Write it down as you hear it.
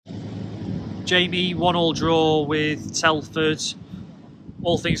Jamie, 1-1 draw with Telford.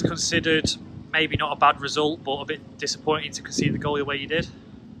 All things considered, maybe not a bad result, but a bit disappointing to concede the goal the way you did.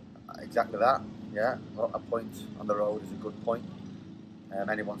 Exactly that, yeah. Well, a point on the road is a good point.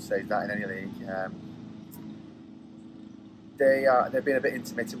 Anyone says that in any league. They've been a bit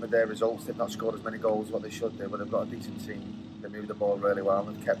intermittent with their results. They've not scored as many goals as what they should do, but they've got a decent team. They move the ball really well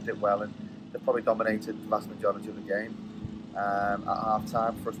and kept it well, and they've probably dominated the vast majority of the game. At half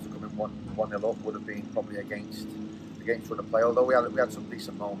time, for us to come in 1-0 up would have been probably against run of play. Although we had some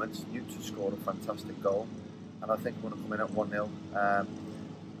decent moments. Newton scored a fantastic goal, and I think we're going to come in at 1-0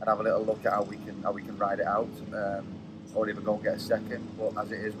 and have a little look at how we can ride it out, or even go and get a second. But as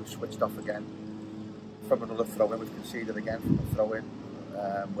it is, we've switched off again from another throw-in. We've conceded again from a throw-in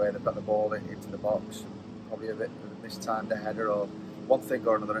where they've got the ball into the box, probably a bit mistimed a header or one thing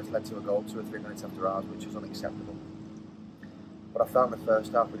or another. It's led to a goal 2 or 3 minutes after ours, which is unacceptable. But I felt in the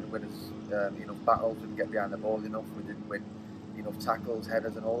first half we didn't win enough battles, we didn't get behind the ball enough, we didn't win enough tackles,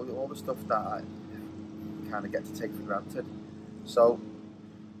 headers, and all the stuff that I kind of get to take for granted. So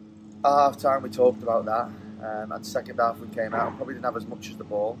at half time we talked about that, and second half we came out and probably didn't have as much as the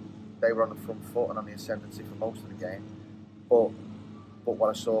ball. They were on the front foot and on the ascendancy for most of the game, but what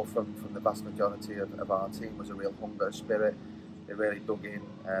I saw from the vast majority of our team was a real hunger, a spirit. They really dug in,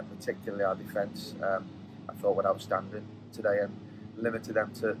 particularly our defence. I thought were outstanding today and limited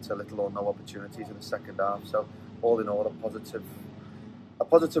them to little or no opportunities in the second half. So all in all, a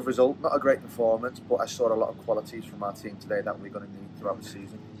positive result. Not a great performance, but I saw a lot of qualities from our team today that we're going to need throughout the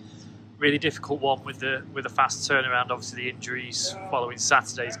season. Really difficult one with a fast turnaround. Obviously, the injuries following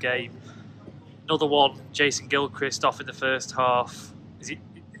Saturday's game. Another one, Jason Gilchrist off in the first half.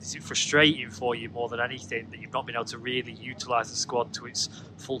 Is it frustrating for you more than anything that you've not been able to really utilise the squad to its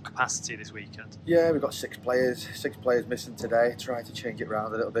full capacity this weekend? Yeah, we've got 6 players missing today. Tried to change it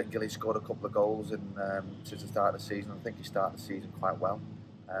around a little bit. Gilly scored a couple of goals since the start of the season. I think he started the season quite well.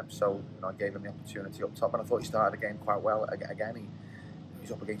 So I gave him the opportunity up top, and I thought he started the game quite well. Again,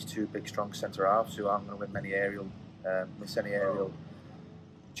 he's up against 2 big, strong centre halves who aren't going to win miss any aerial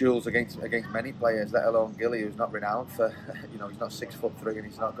duels against many players, let alone Gilly, who's not renowned for, he's not 6'3" and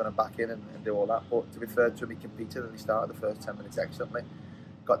he's not going to back in and do all that. But to be fair to him, he competed and he started the first 10 minutes excellently.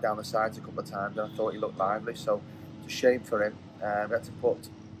 Got down the sides a couple of times and I thought he looked lively. So it's a shame for him. We had to put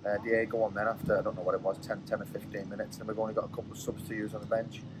Diego on then after, I don't know what it was, 10 or 15 minutes, and we've only got a couple of subs to use on the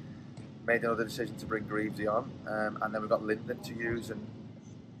bench. Made another decision to bring Greavesy on, and then we've got Linden to use, and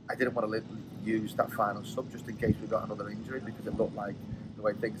I didn't want to use that final sub just in case we got another injury, because it looked like the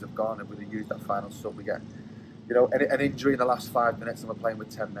way things have gone, if we use that final sub, we get an injury in the last 5 minutes and we're playing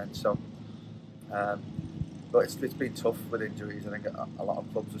with 10 men. So but it's been tough with injuries. I think a lot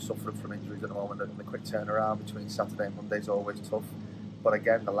of clubs are suffering from injuries at the moment, and the quick turnaround between Saturday and Monday is always tough. But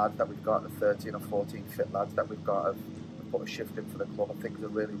again, the lads that we've got, the 13 or 14 fit lads that we've got, have put a shift in for the club. I think it's a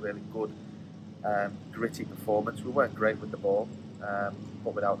really, really good, gritty performance. We weren't great with the ball,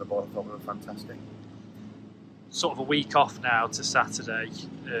 but without the ball I thought we were fantastic. Sort of a week off now to Saturday.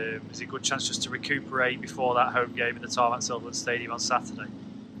 Is it a good chance just to recuperate before that home game in the Tarmac Silverwood Stadium on Saturday?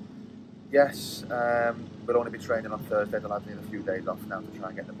 Yes, we'll only be training on Thursday. The lads need a few days off now to try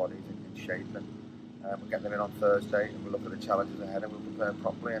and get the bodies in shape, and we'll get them in on Thursday and we'll look at the challenges ahead and we'll prepare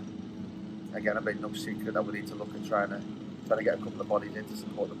properly. And again, I've made no secret that we need to look at trying to get a couple of bodies in to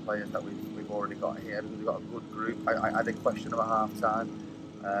support the players that we've already got here, because we've got a good group. I did question them at half time,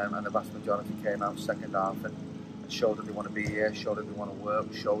 and the vast majority came out second half and showed that they want to be here, showed that they want to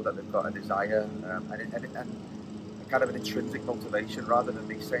work, showed that they've got a desire and kind of an intrinsic motivation, rather than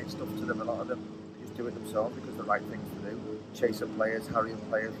me saying stuff to them. A lot of them just do it themselves because they're the right things to do. Chase up players, harrying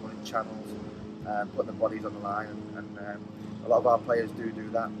players, running channels, putting their bodies on the line, and a lot of our players do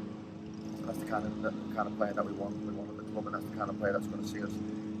that. And that's the kind of player that we want at the club, and that's the kind of player that's going to see us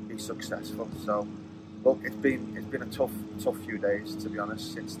be successful. So look, it's been a tough few days, to be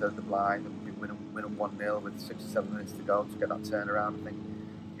honest, since the blind. We've been winning 1-0 with 6 or 7 minutes to go to get that turnaround. I think,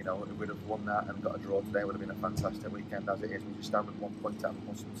 if we'd have won that and got a draw today, it would have been a fantastic weekend. As it is, we just stand with 1 point out of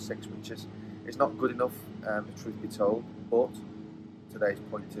possible 6, which is not good enough, if truth be told. But today's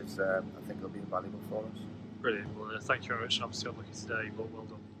point is, I think it'll be invaluable for us. Brilliant. Well, thank you very much, and obviously unlucky today, but well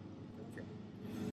done.